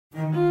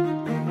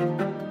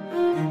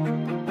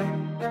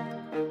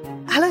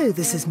Hello,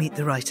 this is Meet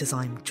the Writers.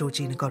 I'm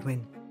Georgina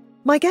Godwin.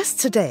 My guest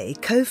today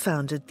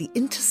co-founded the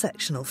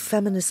intersectional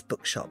feminist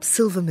bookshop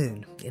Silver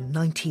Moon in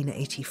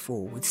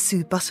 1984 with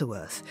Sue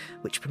Butterworth,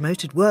 which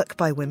promoted work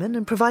by women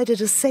and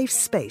provided a safe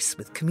space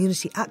with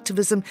community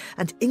activism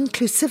and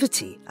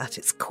inclusivity at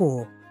its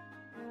core.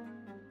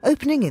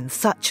 Opening in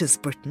Thatcher's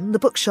Britain, the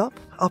bookshop,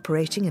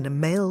 operating in a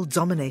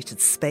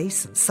male-dominated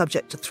space and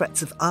subject to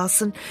threats of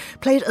arson,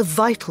 played a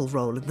vital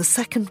role in the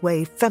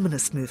second-wave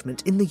feminist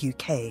movement in the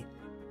UK.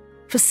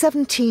 For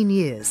 17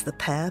 years, the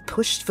pair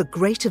pushed for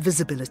greater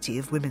visibility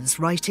of women's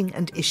writing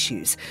and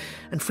issues,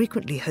 and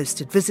frequently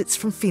hosted visits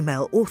from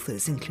female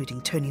authors,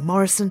 including Toni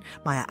Morrison,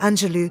 Maya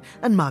Angelou,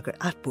 and Margaret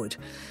Atwood.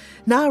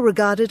 Now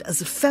regarded as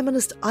a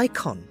feminist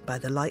icon by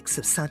the likes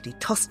of Sadie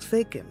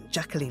Tostvig and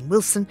Jacqueline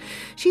Wilson,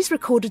 she's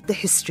recorded the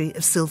history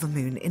of Silver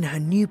Moon in her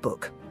new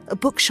book, A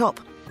Bookshop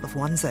of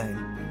One's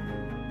Own.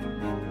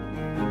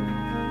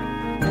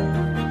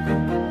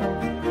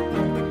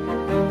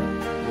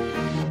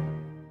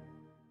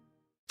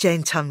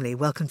 Jane Cholmeley,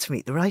 welcome to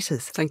Meet the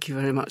Writers. Thank you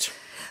very much.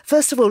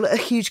 First of all, a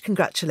huge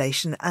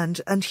congratulations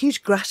and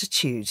huge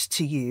gratitude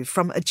to you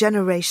from a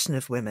generation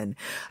of women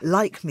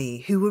like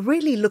me who were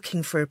really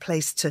looking for a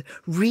place to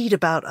read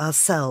about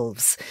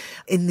ourselves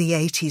in the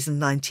 80s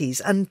and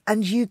 90s.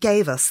 And you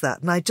gave us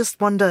that. And I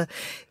just wonder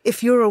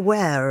if you're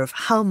aware of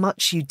how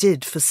much you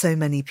did for so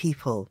many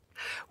people.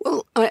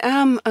 Well, I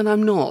am and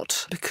I'm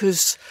not,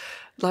 because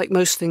like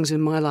most things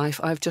in my life,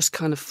 I've just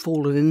kind of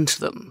fallen into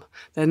them.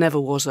 There never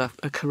was a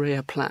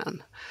career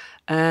plan.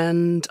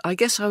 And I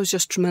guess I was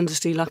just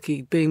tremendously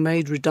lucky being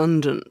made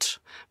redundant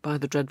by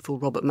the dreadful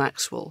Robert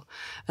Maxwell,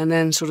 and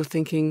then sort of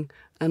thinking,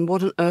 and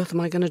what on earth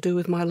am I going to do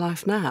with my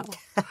life now?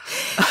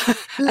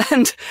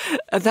 And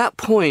at that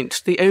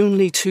point, the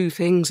only two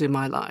things in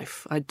my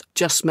life, I'd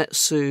just met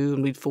Sue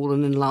and we'd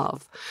fallen in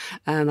love,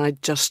 and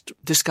I'd just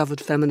discovered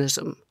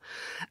feminism.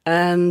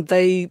 And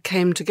they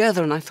came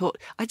together and I thought,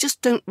 I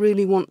just don't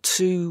really want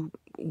to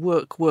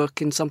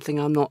work in something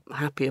I'm not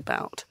happy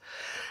about.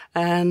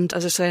 And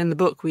as I say in the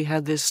book, we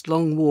had this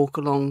long walk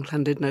along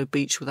Llandudno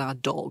Beach with our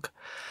dog.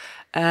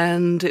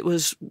 And it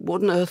was,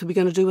 what on earth are we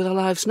going to do with our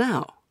lives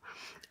now?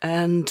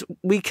 And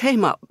we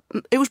came up,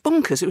 it was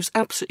bonkers, it was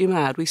absolutely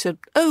mad. We said,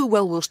 oh,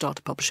 well, we'll start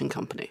a publishing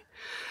company.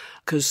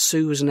 Because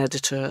Sue was an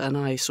editor and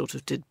I sort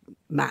of did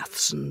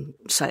maths and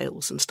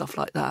sales and stuff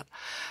like that.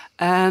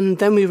 And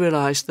then we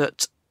realised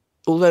that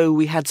although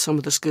we had some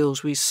of the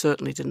skills, we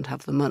certainly didn't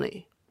have the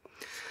money.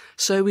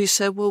 So we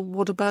said, well,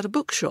 what about a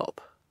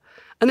bookshop?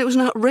 And it was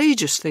an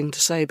outrageous thing to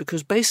say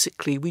because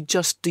basically we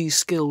just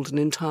de-skilled an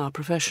entire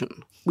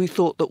profession. We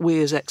thought that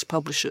we as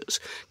ex-publishers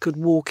could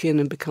walk in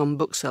and become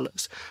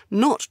booksellers.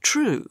 Not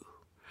true.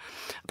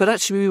 But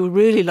actually we were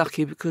really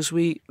lucky because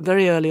we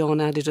very early on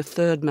added a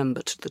third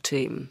member to the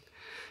team,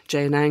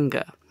 Jane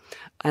Anger,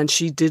 and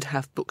she did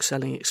have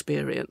bookselling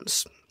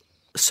experience.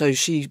 So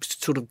she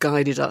sort of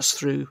guided us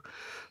through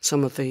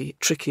some of the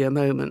trickier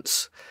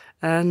moments.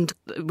 And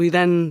we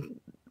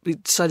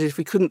decided if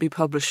we couldn't be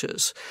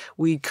publishers,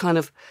 we'd kind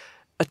of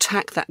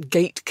attack that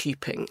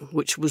gatekeeping,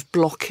 which was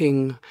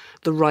blocking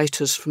the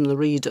writers from the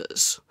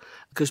readers,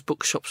 because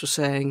bookshops were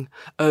saying,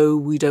 oh,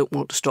 we don't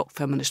want to stock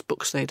feminist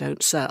books, they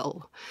don't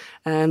sell.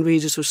 And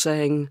readers were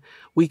saying,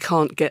 we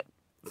can't get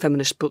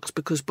feminist books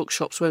because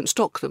bookshops won't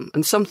stock them.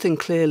 And something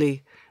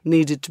clearly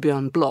needed to be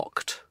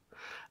unblocked.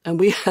 And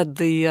we had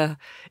the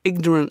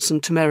ignorance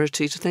and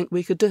temerity to think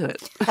we could do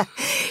it.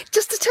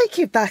 Just to take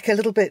you back a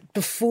little bit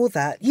before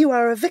that, you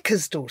are a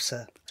vicar's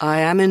daughter.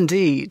 I am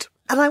indeed.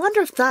 And I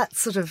wonder if that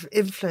sort of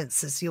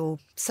influences your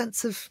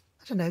sense of,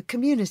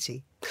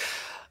 community.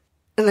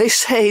 They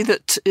say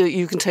that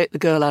you can take the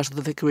girl out of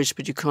the vicarage,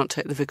 but you can't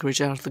take the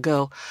vicarage out of the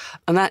girl.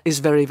 And that is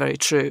very, very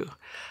true.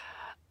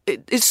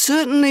 It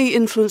certainly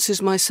influences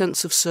my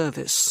sense of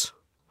service.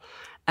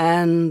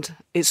 And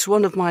it's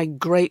one of my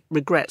great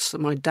regrets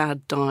that my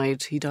dad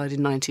died. He died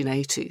in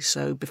 1980,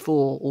 so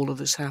before all of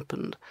this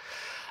happened.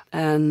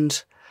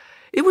 And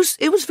it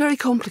was very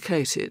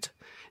complicated.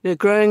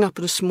 Growing up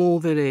in a small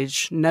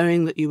village,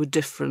 knowing that you were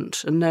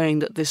different and knowing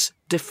that this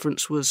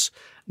difference was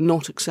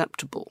not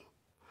acceptable.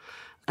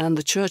 And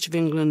the Church of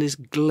England is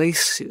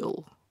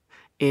glacial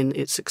in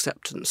its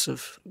acceptance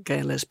of gay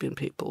and lesbian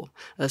people,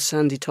 as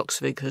Sadie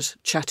Tostvig has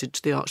chatted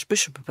to the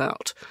Archbishop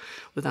about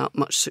without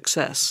much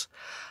success.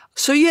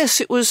 So yes,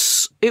 it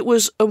was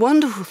a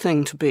wonderful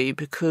thing to be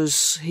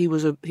because he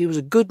was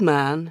a good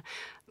man,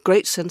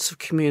 great sense of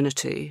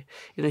community.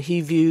 He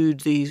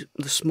viewed the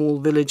small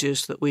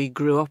villages that we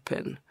grew up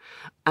in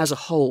as a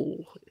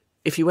whole.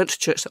 If you went to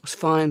church, that was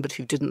fine, but if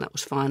you didn't, that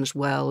was fine as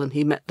well. And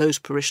he met those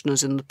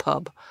parishioners in the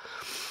pub.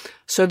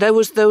 So there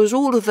was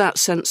all of that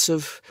sense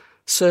of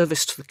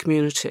service to the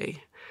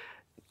community,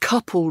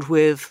 coupled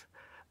with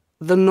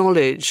the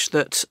knowledge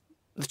that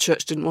the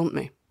church didn't want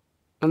me.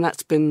 And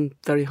that's been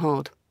very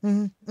hard.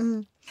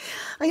 Mm-hmm.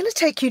 I'm going to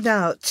take you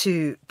now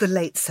to the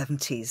late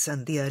 70s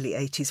and the early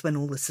 80s when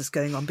all this is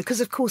going on, because,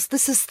 of course,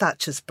 this is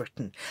Thatcher's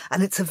Britain,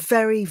 and it's a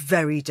very,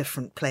 very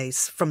different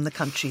place from the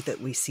country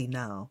that we see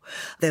now.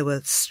 There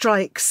were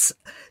strikes,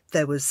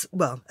 there was,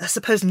 well, I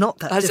suppose not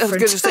that different. I was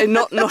going to say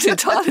not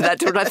entirely that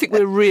different. I think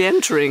we're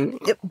re-entering,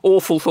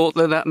 awful thought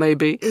though that may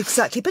be.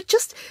 Exactly. But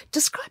just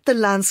describe the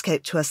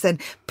landscape to us then,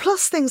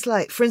 plus things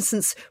like, for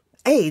instance,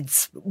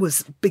 AIDS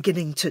was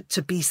beginning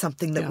to be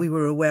something that we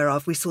were aware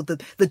of. We saw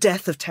the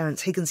death of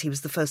Terence Higgins. He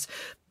was the first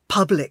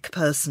public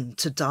person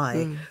to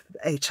die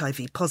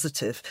HIV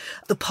positive.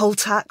 The poll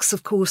tax,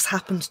 of course,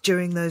 happened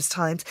during those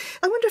times.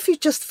 I wonder if you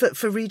just,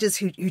 for readers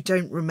who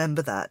don't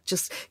remember that,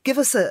 just give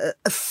us a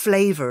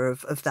flavour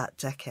of that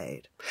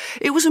decade.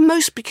 It was a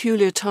most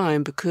peculiar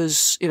time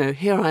because,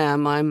 here I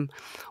am, I'm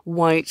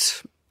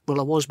white. Well,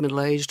 I was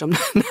middle-aged. I'm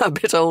now a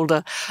bit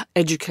older,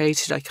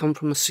 educated. I come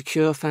from a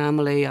secure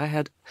family. I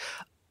had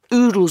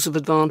oodles of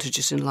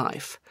advantages in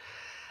life.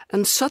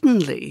 And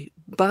suddenly,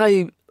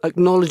 by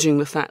acknowledging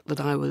the fact that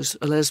I was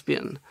a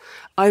lesbian,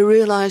 I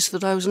realised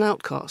that I was an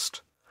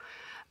outcast.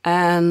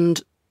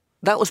 And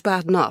that was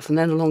bad enough. And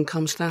then along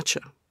comes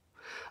Thatcher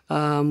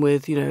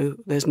with,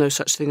 there's no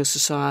such thing as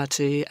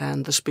society,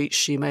 and the speech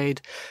she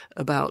made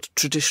about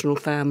traditional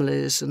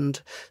families and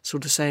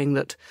sort of saying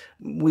that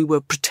we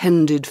were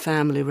pretended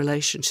family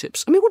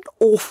relationships. I mean, what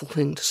an awful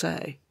thing to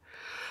say.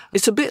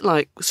 It's a bit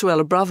like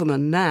Suella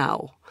Braverman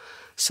now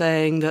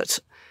saying that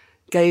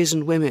gays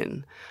and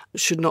women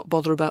should not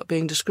bother about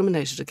being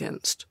discriminated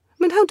against.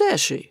 I mean, how dare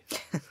she?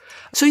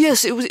 So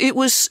yes, it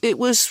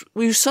was.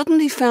 We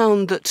suddenly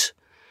found that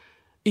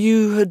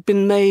you had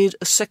been made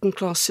a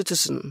second-class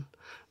citizen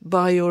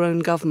by your own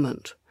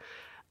government,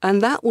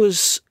 and that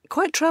was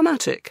quite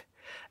traumatic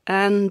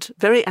and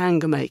very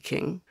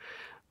anger-making.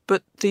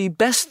 But the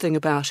best thing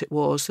about it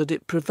was that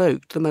it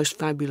provoked the most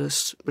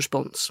fabulous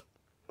response.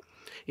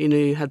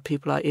 You had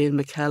people like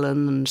Ian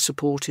McKellen, and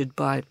supported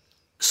by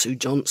Sue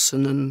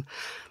Johnson and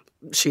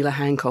Sheila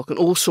Hancock and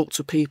all sorts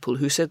of people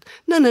who said,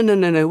 no,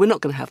 we're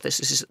not going to have this.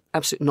 This is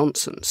absolute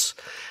nonsense.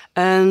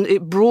 And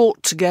it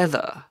brought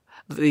together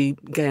the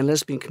gay and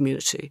lesbian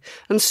community.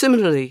 And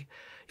similarly,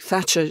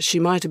 Thatcher, she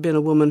might have been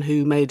a woman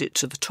who made it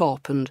to the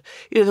top. And,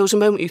 there was a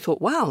moment you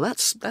thought, wow,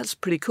 that's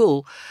pretty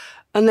cool.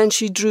 And then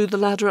she drew the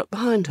ladder up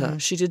behind her.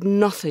 She did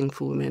nothing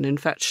for women. In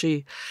fact,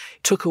 she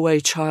took away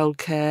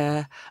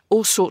childcare,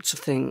 all sorts of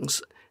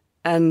things,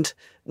 and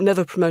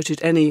never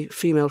promoted any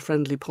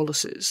female-friendly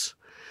policies.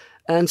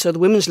 And so the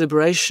women's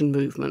liberation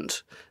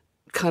movement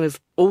kind of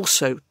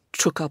also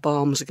took up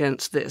arms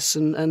against this.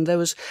 And there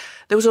was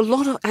a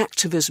lot of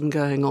activism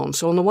going on.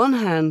 So on the one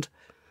hand,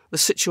 the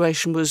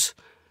situation was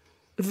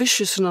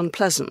vicious and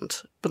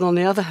unpleasant. But on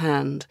the other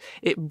hand,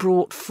 it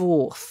brought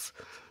forth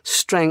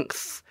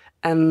strength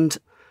and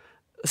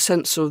a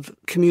sense of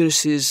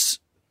communities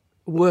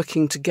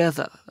working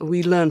together.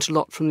 We learned a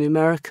lot from the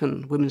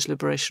American women's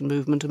liberation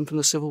movement and from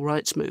the civil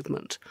rights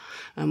movement.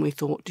 And we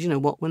thought, you know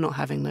what, we're not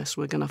having this,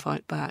 we're going to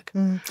fight back.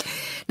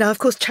 Now, of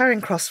course,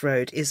 Charing Cross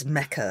Road is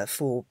Mecca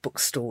for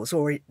bookstores,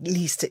 or at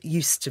least it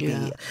used to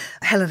be.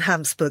 Helen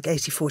Hamp's book,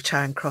 84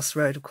 Charing Cross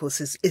Road, of course,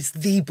 is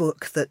the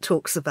book that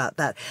talks about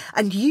that.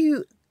 And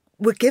you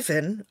were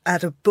given,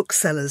 at a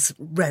bookseller's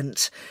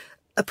rent,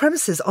 a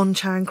premises on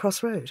Charing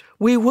Cross Road.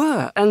 We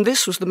were, and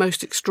this was the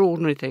most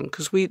extraordinary thing,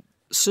 because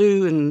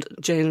Sue and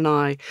Jane and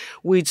I,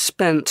 we'd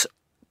spent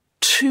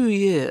 2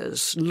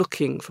 years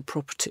looking for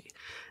property,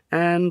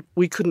 and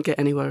we couldn't get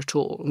anywhere at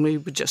all. And we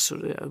were just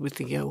sort of, we'd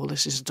think, well,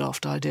 this is a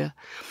daft idea.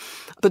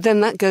 But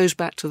then that goes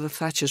back to the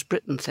Thatcher's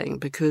Britain thing,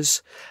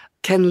 because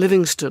Ken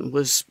Livingstone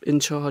was in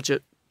charge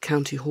at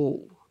County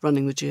Hall,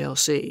 running the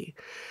GLC,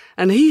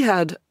 and he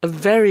had a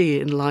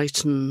very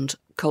enlightened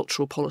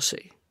cultural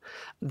policy.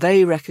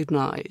 They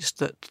recognised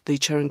that the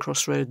Charing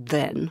Cross Road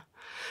then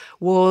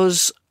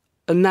was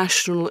a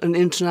national and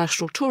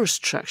international tourist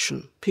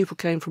attraction. People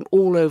came from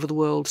all over the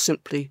world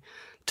simply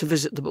to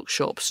visit the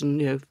bookshops.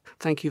 And,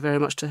 thank you very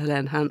much to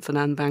Helene Hanff and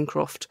Anne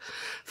Bancroft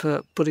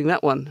for putting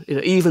that one,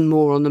 even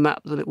more on the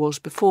map than it was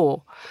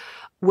before.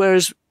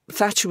 Whereas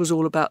Thatcher was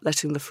all about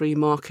letting the free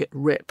market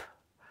rip.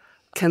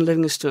 Ken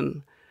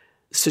Livingstone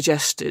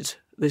suggested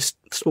this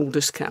small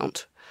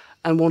discount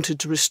and wanted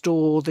to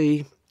restore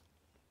the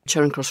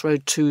Charing Cross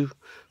Road to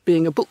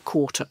being a book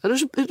quarter. And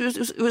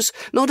it was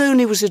not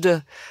only was it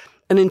an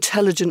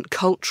intelligent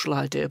cultural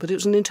idea, but it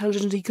was an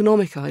intelligent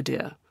economic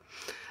idea.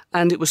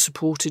 And it was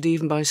supported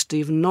even by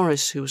Stephen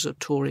Norris, who was a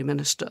Tory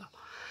minister.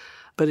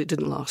 But it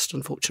didn't last,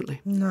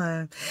 unfortunately.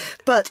 No.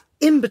 But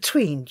in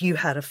between, you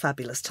had a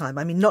fabulous time.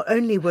 I mean, not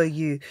only were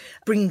you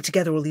bringing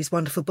together all these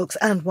wonderful books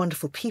and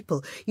wonderful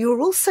people, you were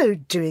also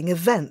doing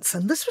events.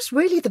 And this was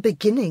really the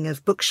beginning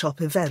of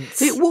bookshop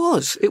events. It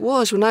was.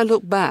 When I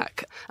look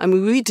back, I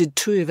mean, we did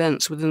 2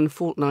 events within a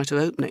fortnight of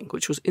opening,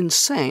 which was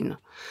insane.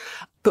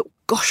 But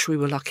gosh, we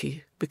were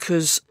lucky,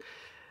 because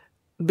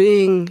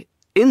being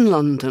in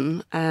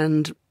London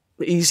and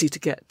easy to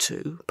get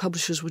to,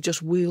 publishers would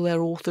just wheel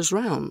their authors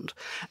round.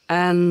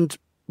 And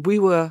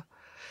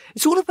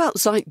it's all about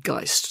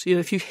zeitgeist.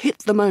 If you hit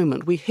the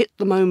moment, we hit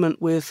the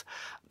moment with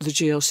the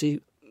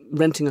GLC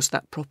renting us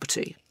that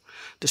property,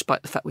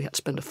 despite the fact we had to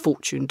spend a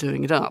fortune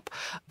doing it up.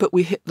 But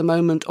we hit the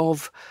moment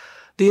of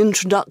the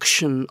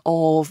introduction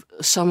of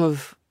some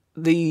of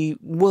the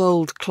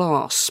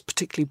world-class,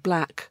 particularly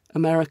black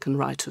American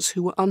writers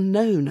who were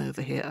unknown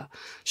over here,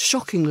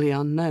 shockingly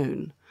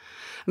unknown.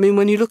 I mean,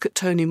 when you look at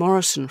Toni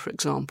Morrison, for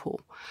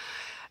example,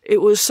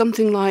 it was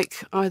something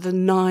like either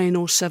 9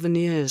 or 7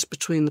 years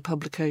between the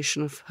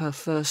publication of her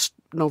first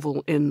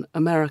novel in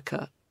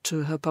America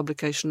to her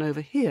publication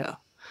over here.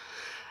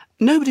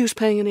 Nobody was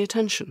paying any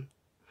attention.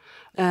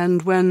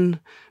 And when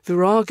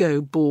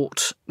Virago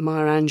bought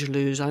Maya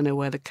Angelou's I Know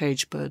Where the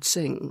Caged Bird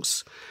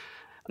Sings,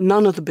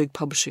 none of the big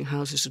publishing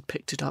houses had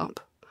picked it up.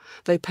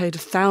 They paid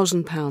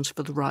 £1,000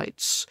 for the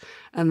rights,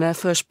 and their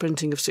first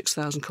printing of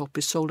 6,000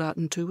 copies sold out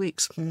in 2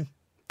 weeks. Mm.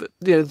 But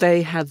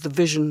they had the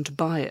vision to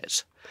buy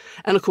it.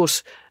 And of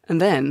course, and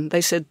then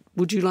they said,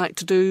 would you like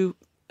to do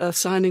a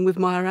signing with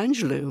Maya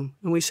Angelou?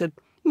 And we said,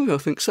 I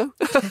think so.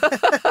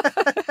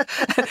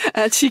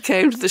 And she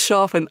came to the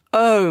shop and,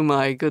 oh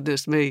my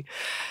goodness me,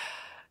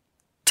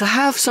 to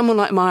have someone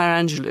like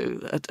Maya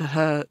Angelou at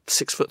her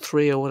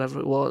 6'3" or whatever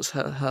it was,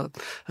 her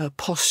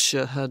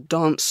posture, her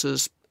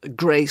dancer's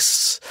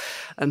grace,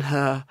 and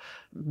her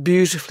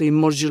beautifully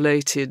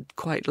modulated,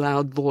 quite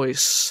loud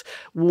voice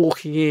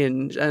walking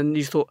in, and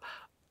you thought,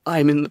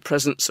 I'm in the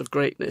presence of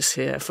greatness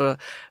here for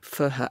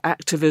her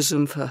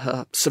activism, for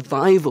her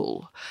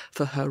survival,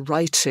 for her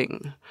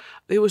writing.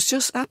 It was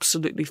just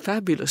absolutely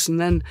fabulous.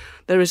 And then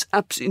there is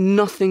absolutely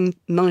nothing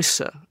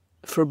nicer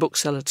for a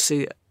bookseller to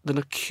see than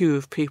a queue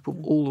of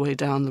people all the way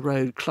down the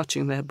road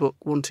clutching their book,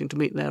 wanting to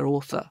meet their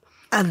author.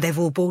 And they've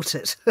all bought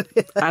it.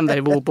 And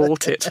they've all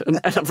bought it.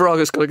 And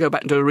Virago's got to go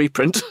back and do a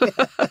reprint.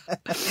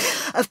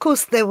 Of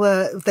course, there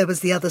was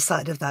the other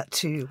side of that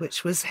too,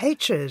 which was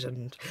hatred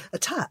and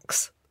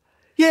attacks.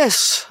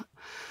 Yes.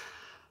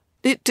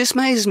 It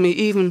dismays me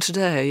even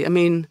today. I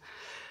mean,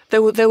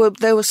 there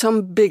were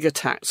some big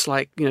attacks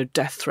like,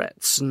 death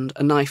threats and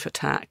a knife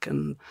attack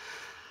and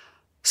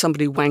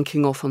somebody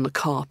wanking off on the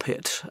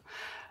carpet.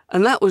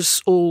 And that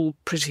was all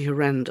pretty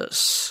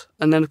horrendous.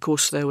 And then, of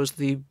course, there was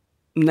the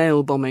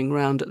nail bombing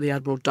round at the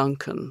Admiral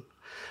Duncan,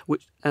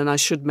 and I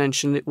should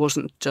mention it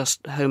wasn't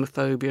just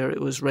homophobia,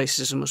 it was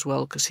racism as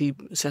well, because he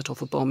set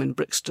off a bomb in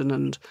Brixton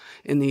and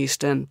in the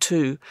East End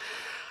too.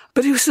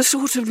 But it was the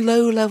sort of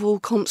low-level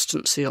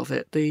constancy of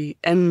it, the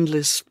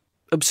endless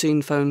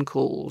obscene phone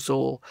calls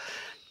or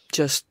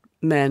just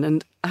men.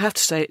 And I have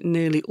to say it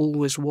nearly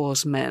always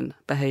was men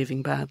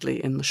behaving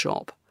badly in the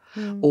shop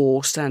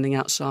or standing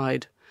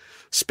outside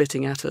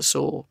spitting at us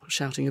or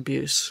shouting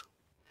abuse.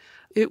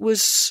 It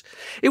was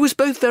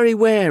both very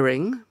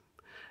wearing,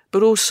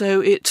 but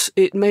also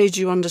it made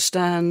you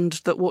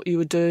understand that what you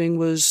were doing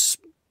was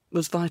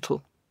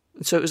vital.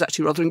 And so it was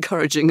actually rather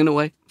encouraging in a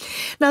way.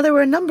 Now, there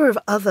were a number of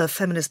other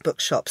feminist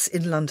bookshops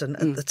in London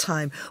at the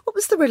time. What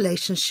was the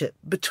relationship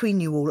between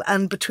you all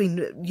and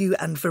between you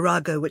and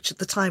Virago, which at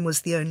the time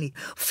was the only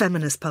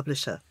feminist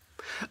publisher?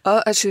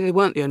 Actually, they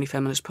weren't the only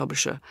feminist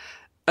publisher.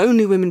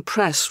 Only Women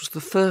Press was the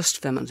first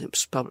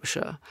feminist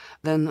publisher.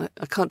 Then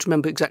I can't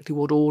remember exactly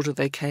what order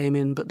they came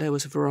in, but there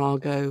was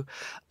Virago,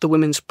 the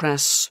Women's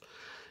Press,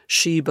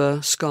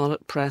 Sheba,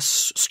 Scarlet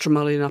Press,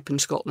 Cholmeley up in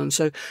Scotland.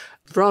 So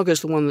Virago's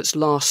the one that's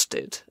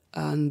lasted,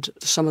 and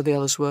some of the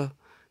others were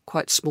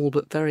quite small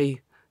but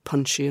very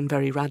punchy and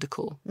very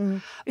radical.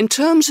 Mm. In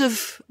terms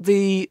of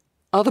the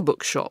other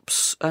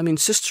bookshops, I mean,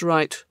 Sister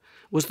Wright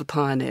was the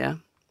pioneer.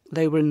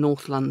 They were in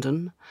North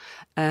London,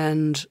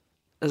 and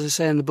as I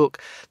say in the book,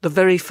 the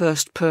very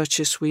first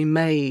purchase we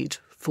made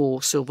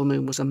for Silver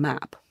Moon was a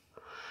map.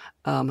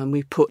 And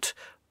we put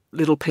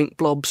little pink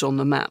blobs on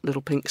the map,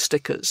 little pink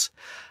stickers,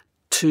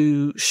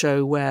 to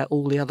show where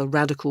all the other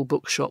radical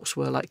bookshops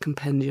were, like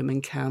Compendium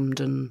in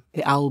Camden,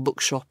 the Owl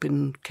Bookshop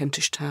in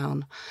Kentish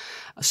Town,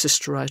 a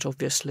Sister Wright,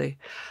 obviously,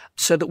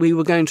 so that we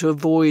were going to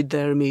avoid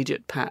their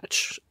immediate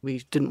patch.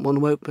 We didn't want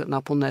to open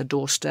up on their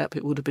doorstep.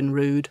 It would have been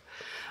rude,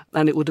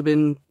 and it would have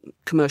been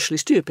commercially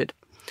stupid.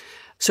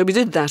 So we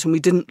did that, and we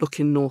didn't look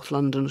in North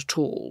London at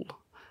all.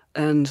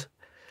 And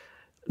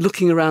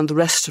looking around the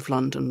rest of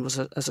London was,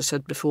 as I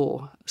said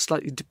before, a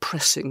slightly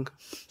depressing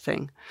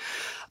thing.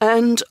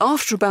 And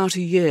after about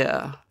a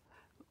year,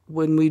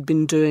 when we'd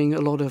been doing a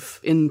lot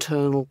of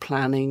internal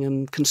planning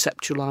and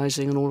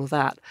conceptualising and all of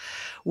that,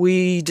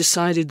 we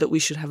decided that we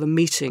should have a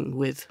meeting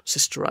with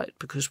Sister Wright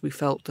because we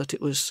felt that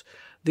it was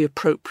the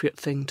appropriate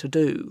thing to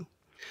do.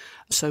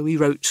 So we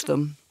wrote to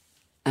them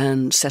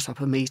and set up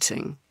a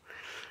meeting.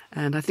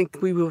 And I think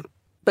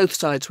both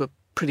sides were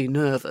pretty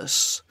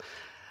nervous.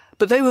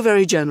 But they were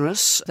very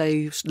generous.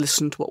 They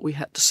listened to what we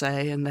had to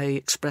say and they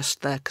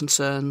expressed their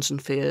concerns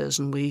and fears.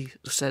 And we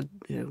said,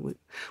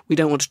 we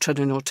don't want to tread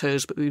on your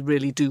toes, but we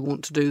really do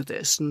want to do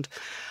this.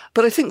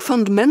 But I think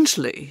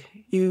fundamentally,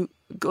 you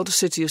got a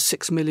city of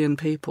 6 million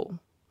people,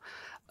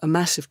 a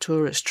massive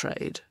tourist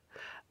trade.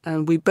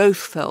 And we both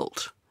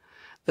felt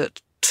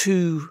that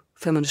 2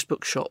 feminist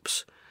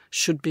bookshops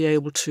should be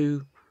able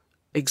to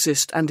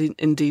exist and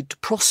indeed to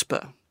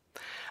prosper.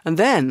 And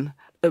then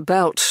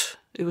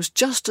it was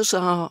just as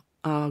our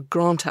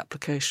grant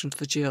application to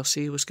the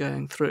GLC was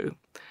going through,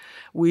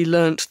 we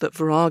learnt that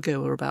Virago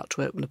were about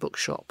to open a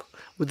bookshop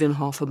within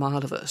half a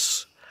mile of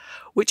us,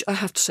 which I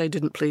have to say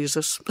didn't please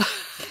us.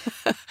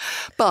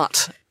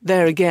 But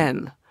there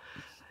again,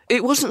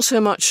 it wasn't so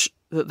much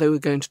that they were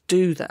going to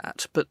do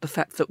that, but the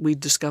fact that we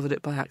discovered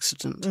it by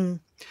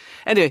accident.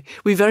 Anyway,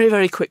 we very,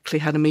 very quickly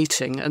had a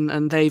meeting,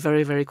 and they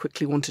very, very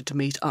quickly wanted to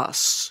meet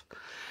us.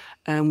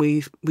 And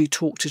we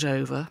talked it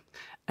over.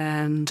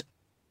 And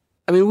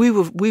I mean,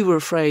 we were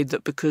afraid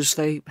that because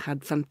they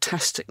had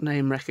fantastic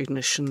name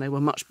recognition, they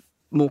were much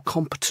more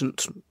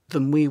competent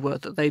than we were,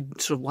 that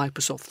they'd sort of wipe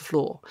us off the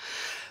floor.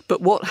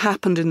 But what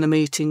happened in the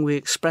meeting, we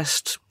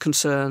expressed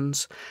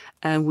concerns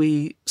and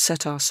we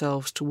set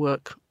ourselves to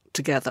work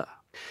together.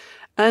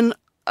 And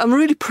I'm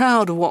really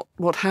proud of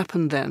what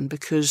happened then,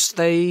 because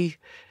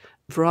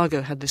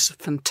Virago had this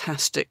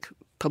fantastic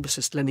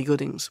publicist, Lenny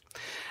Goodings.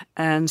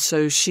 And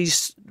so she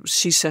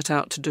set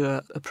out to do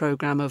a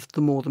programme of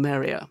The More the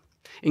Merrier,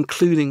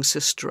 including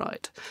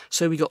Sisterite.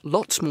 So we got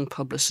lots more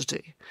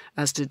publicity,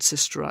 as did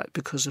Sisterite,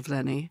 because of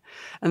Lenny.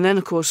 And then,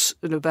 of course,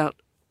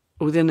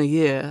 within a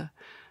year,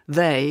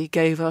 they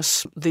gave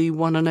us the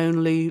one and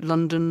only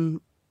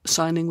London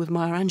signing with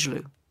Maya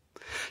Angelou.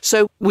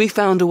 So we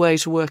found a way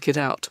to work it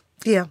out.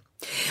 Yeah.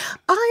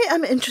 I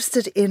am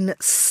interested in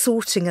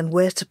sorting and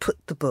where to put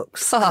the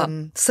books.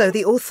 So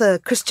the author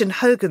Christian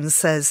Hogan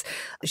says,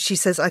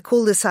 I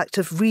call this act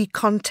of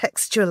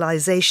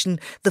recontextualization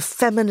the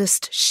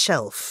feminist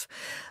shelf.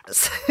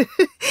 So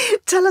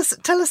tell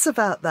us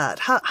about that.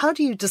 How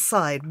do you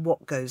decide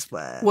what goes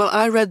where? Well,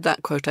 I read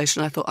that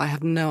quotation. I thought, I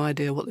have no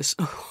idea what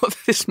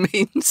this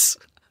means.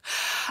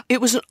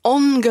 It was an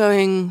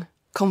ongoing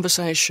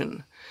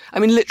conversation. I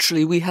mean,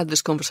 literally, we had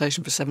this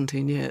conversation for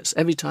 17 years,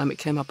 every time it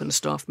came up in a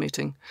staff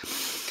meeting.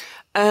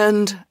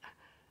 And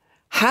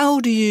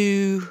how do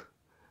you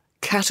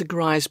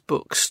categorise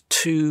books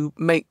to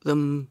make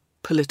them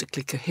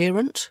politically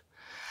coherent?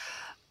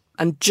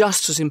 And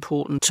just as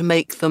important, to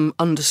make them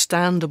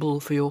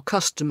understandable for your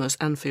customers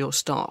and for your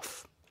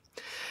staff.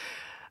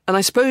 And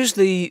I suppose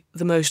the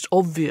most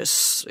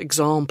obvious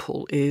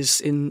example is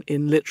in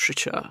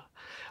literature,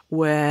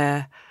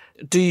 where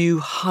do you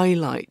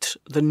highlight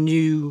the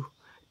new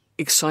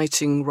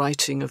exciting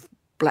writing of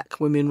black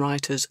women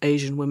writers,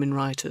 Asian women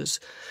writers,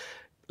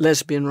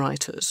 lesbian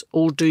writers,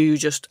 or do you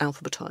just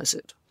alphabetise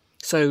it?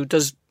 So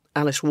does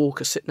Alice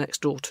Walker sit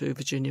next door to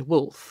Virginia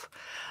Woolf?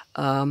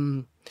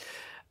 And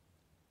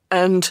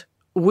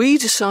we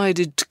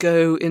decided to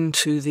go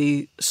into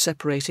the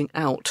separating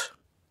out,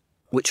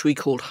 which we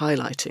called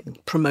highlighting,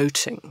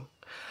 promoting,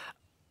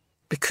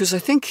 because I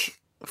think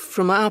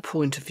from our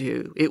point of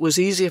view, it was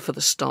easier for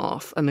the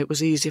staff and it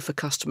was easier for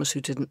customers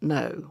who didn't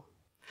know.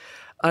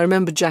 I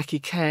remember Jackie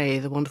Kay,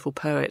 the wonderful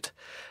poet,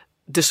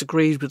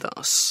 disagreed with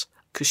us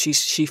because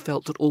she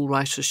felt that all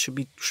writers should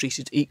be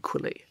treated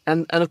equally.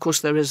 And of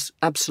course there is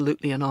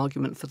absolutely an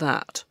argument for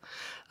that.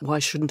 Why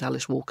shouldn't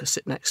Alice Walker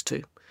sit next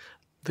to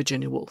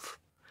Virginia Woolf?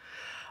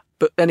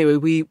 But anyway,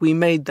 we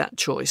made that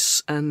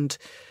choice and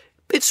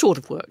it sort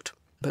of worked.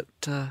 But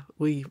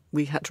we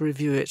had to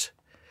review it.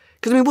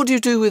 Because, I mean, what do you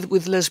do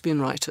with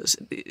lesbian writers?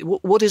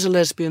 What is a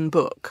lesbian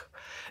book?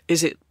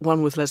 Is it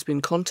one with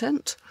lesbian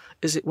content?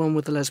 Is it one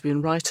with a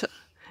lesbian writer?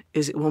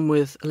 Is it one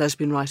with a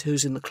lesbian writer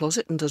who's in the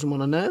closet and doesn't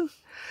want to know?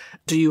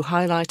 Do you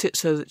highlight it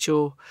so that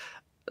your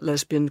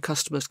lesbian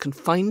customers can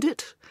find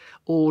it?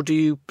 Or do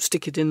you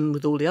stick it in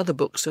with all the other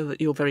books so that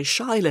your very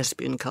shy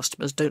lesbian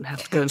customers don't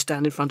have to go and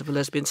stand in front of a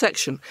lesbian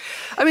section?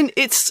 I mean,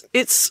 it's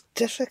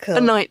difficult,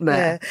 a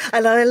nightmare. Yeah.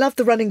 And I love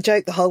the running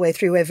joke the whole way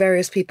through where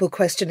various people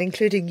question,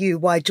 including you,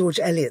 why George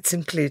Eliot's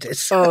included.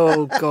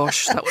 Oh,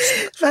 gosh, that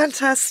was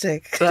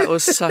fantastic. That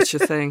was such a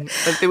thing.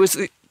 It was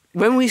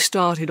when we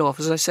started off,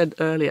 as I said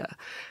earlier,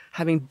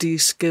 having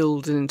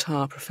de-skilled an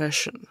entire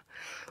profession.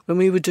 When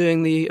we were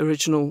doing the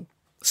original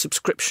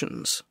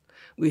subscriptions,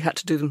 we had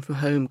to do them from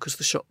home because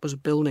the shop was a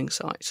building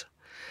site.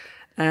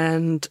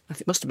 And I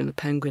think it must have been the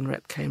Penguin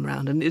rep came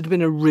round, and it had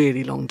been a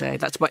really long day.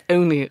 That's my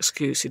only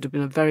excuse. It had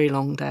been a very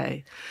long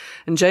day.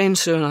 And Jane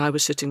Sue and I were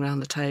sitting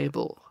round the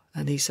table,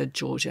 and he said,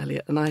 George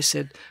Eliot. And I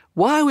said,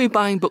 why are we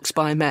buying books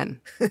by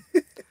men? And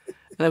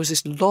there was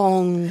this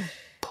long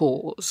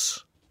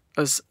pause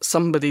as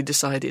somebody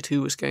decided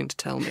who was going to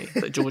tell me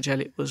that George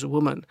Eliot was a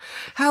woman.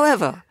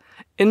 However,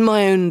 in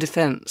my own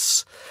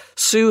defence,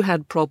 Sue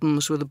had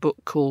problems with a book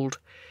called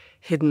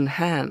Hidden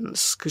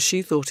Hands, because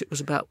she thought it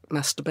was about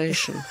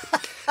masturbation,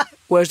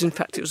 whereas in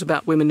fact it was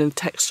about women in the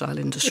textile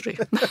industry.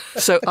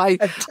 So I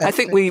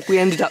think we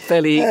ended up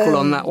fairly equal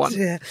on that one.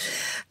 Yeah.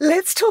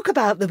 Let's talk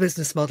about the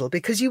business model,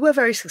 because you were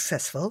very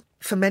successful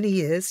for many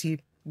years. You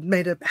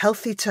made a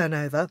healthy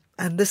turnover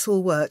and this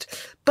all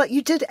worked, but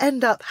you did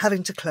end up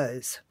having to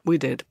close. We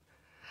did.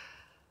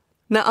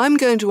 Now I'm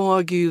going to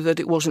argue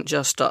that it wasn't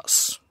just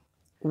us.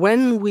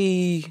 When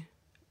we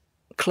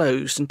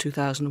closed in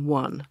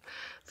 2001,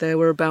 there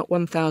were about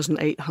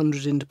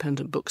 1,800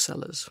 independent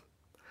booksellers.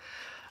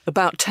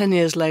 About 10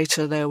 years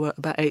later, there were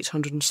about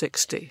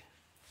 860.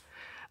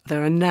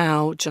 There are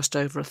now just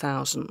over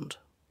 1,000.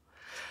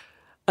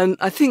 And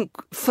I think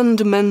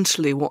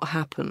fundamentally what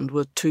happened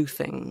were two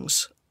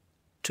things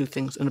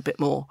and a bit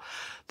more.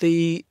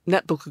 The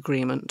netbook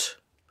agreement,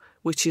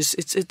 which is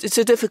it's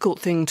a difficult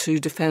thing to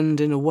defend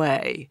in a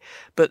way,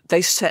 but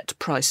they set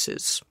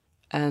prices,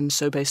 and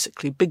so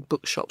basically big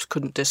bookshops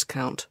couldn't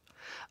discount,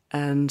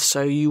 and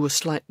so you were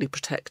slightly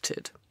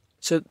protected.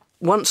 So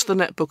once the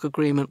netbook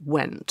agreement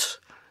went,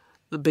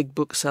 the big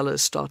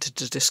booksellers started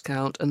to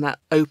discount, and that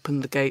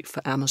opened the gate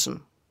for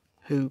Amazon,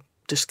 who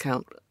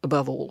discount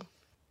above all.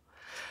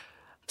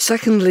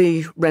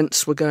 Secondly,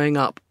 rents were going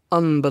up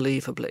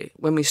unbelievably.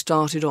 When we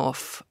started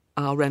off,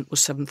 our rent was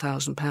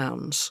 £7,000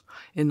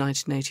 in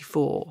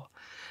 1984,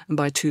 and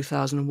by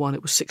 2001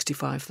 it was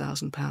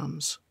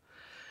 £65,000.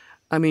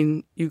 I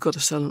mean, you've got to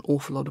sell an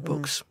awful lot of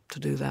books to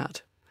do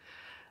that.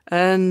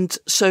 And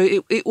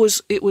so it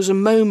was a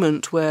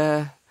moment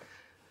where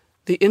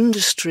the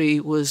industry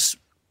was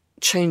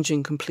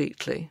changing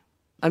completely.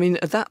 I mean,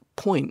 at that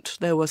point,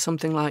 there were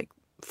something like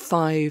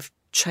 5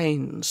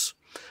 chains,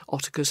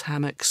 Ottakers,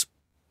 Hammocks,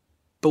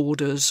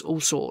 Borders, all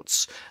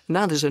sorts.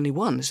 Now there's only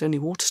one, there's only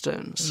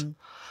Waterstones.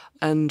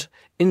 And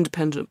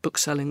independent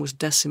bookselling was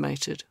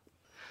decimated.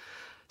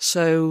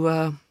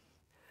 So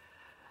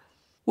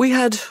we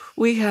had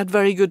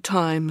very good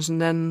times,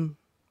 and then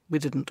we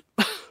didn't.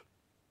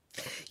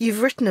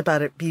 You've written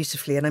about it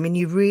beautifully, and I mean,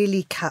 you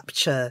really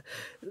capture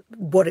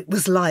what it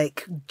was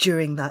like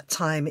during that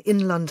time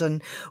in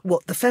London,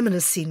 what the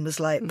feminist scene was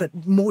like,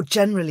 but more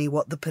generally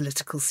what the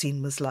political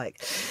scene was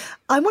like.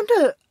 I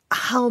wonder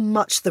how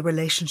much the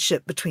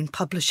relationship between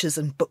publishers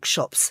and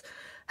bookshops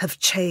have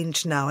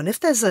changed now, and if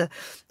there's a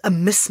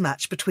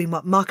mismatch between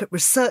what market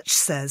research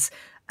says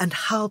and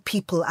how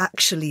people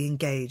actually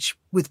engage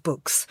with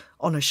books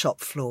on a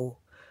shop floor.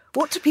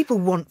 What do people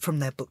want from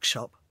their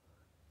bookshop?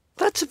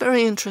 That's a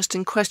very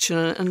interesting question,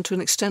 and to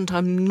an extent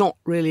I'm not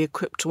really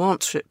equipped to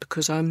answer it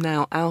because I'm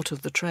now out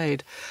of the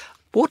trade.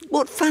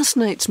 What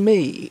fascinates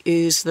me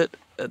is that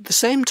at the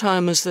same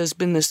time as there's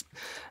been this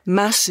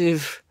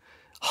massive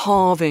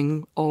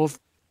halving of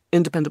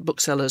independent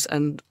booksellers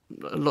and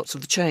lots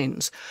of the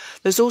chains,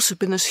 there's also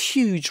been this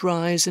huge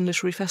rise in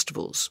literary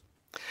festivals.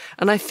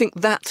 And I think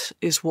that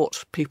is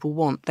what people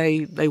want.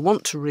 They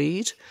want to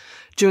read.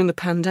 During the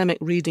pandemic,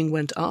 reading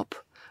went up.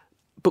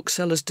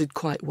 Booksellers did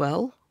quite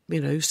well. You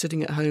know,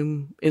 sitting at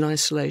home in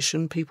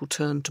isolation, people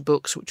turned to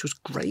books, which was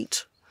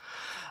great.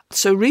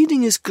 So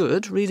reading is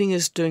good. Reading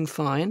is doing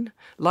fine.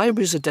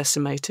 Libraries are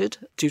decimated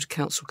due to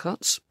council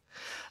cuts.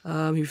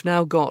 You've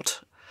now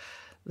got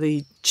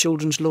the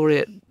Children's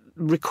Laureate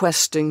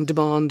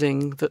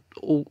demanding that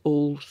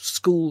all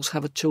schools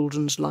have a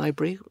children's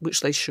library,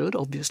 which they should,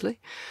 obviously.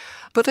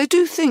 But I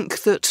do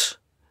think that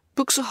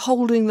books are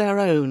holding their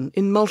own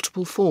in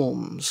multiple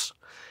forms.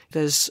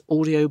 There's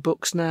audio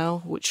books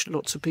now, which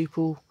lots of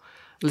people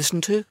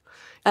listen to,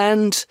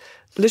 and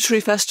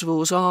literary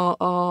festivals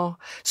are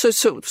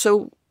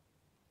so.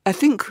 I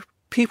think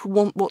people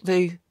want what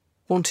they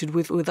wanted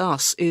with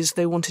us is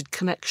they wanted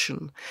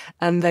connection,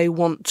 and they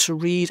want to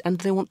read, and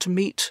they want to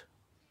meet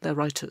their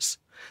writers.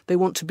 They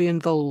want to be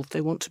involved.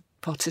 They want to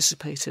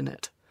participate in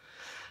it.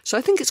 So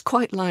I think it's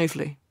quite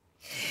lively.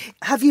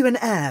 Have you an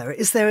heir?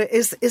 Is there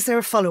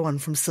a follow-on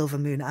from Silver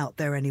Moon out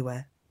there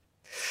anywhere?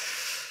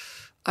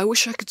 I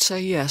wish I could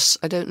say yes.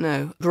 I don't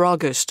know.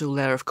 Virago's still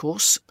there, of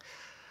course.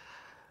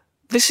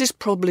 This is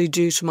probably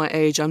due to my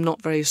age. I'm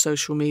not very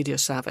social media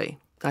savvy.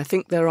 I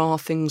think there are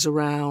things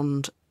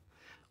around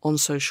on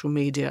social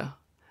media,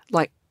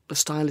 like the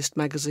Stylist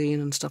magazine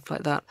and stuff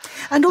like that.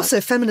 And also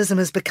feminism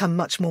has become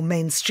much more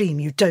mainstream.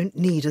 You don't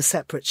need a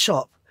separate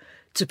shop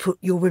to put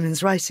your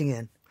women's writing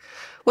in.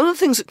 One of the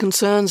things that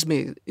concerns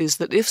me is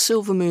that if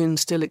Silver Moon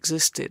still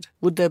existed,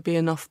 would there be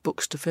enough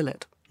books to fill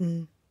it?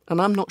 And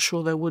I'm not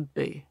sure there would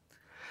be.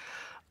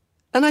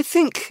 And I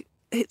think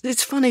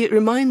it's funny, it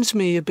reminds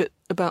me a bit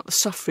about the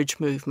suffrage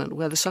movement,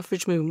 where the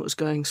suffrage movement was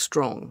going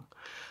strong.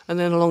 And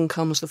then along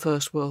comes the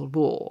First World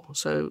War.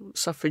 So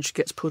suffrage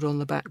gets put on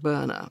the back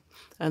burner,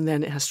 and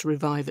then it has to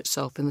revive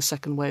itself in the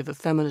second wave of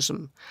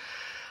feminism.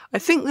 I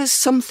think there's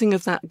something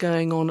of that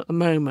going on at the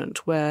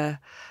moment, where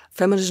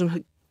feminism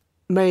had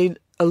made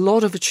a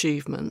lot of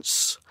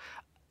achievements.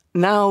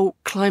 Now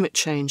climate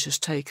change has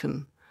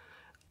taken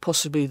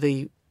possibly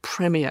the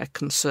premier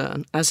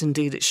concern, as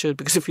indeed it should,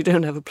 because if you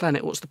don't have a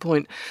planet, what's the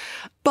point?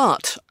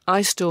 But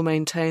I still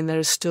maintain there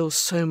is still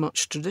so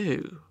much to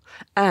do.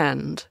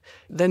 And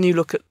then you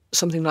look at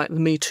something like the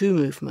Me Too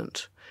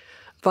movement.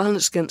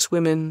 Violence against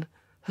women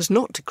has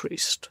not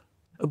decreased.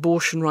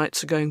 Abortion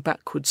rights are going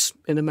backwards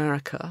in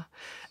America.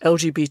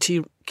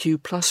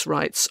 LGBTQ plus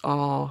rights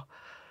are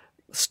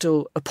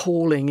still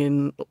appalling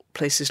in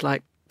places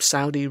like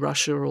Saudi,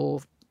 Russia,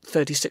 or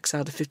 36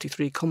 out of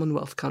 53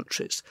 Commonwealth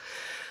countries.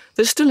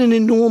 There's still an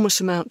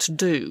enormous amount to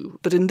do,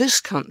 but in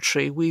this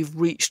country we've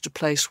reached a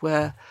place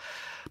where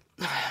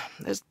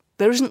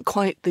there isn't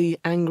quite the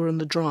anger and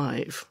the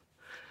drive.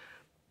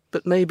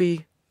 But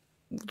maybe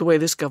the way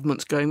this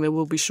government's going, there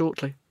will be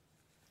shortly.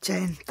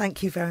 Jane,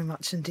 thank you very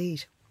much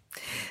indeed.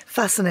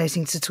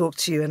 Fascinating to talk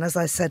to you, and as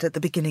I said at the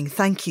beginning,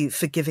 thank you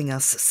for giving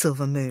us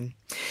Silver Moon.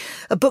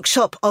 A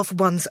Bookshop of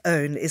One's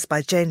Own is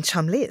by Jane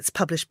Cholmeley. It's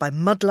published by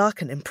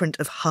Mudlark, an imprint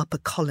of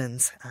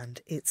HarperCollins,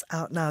 and it's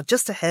out now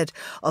just ahead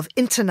of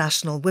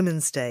International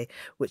Women's Day,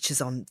 which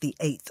is on the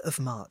 8th of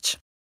March.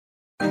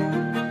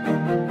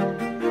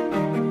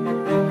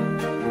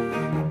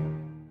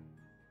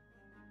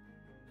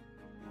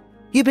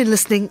 You've been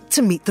listening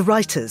to Meet the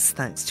Writers,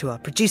 thanks to our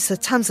producer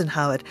Tamsin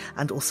Howard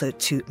and also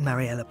to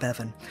Mariella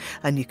Bevan.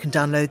 And you can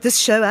download this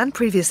show and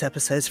previous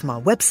episodes from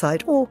our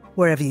website or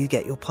wherever you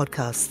get your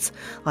podcasts.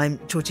 I'm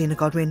Georgina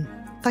Godwin.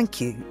 Thank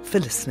you for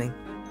listening.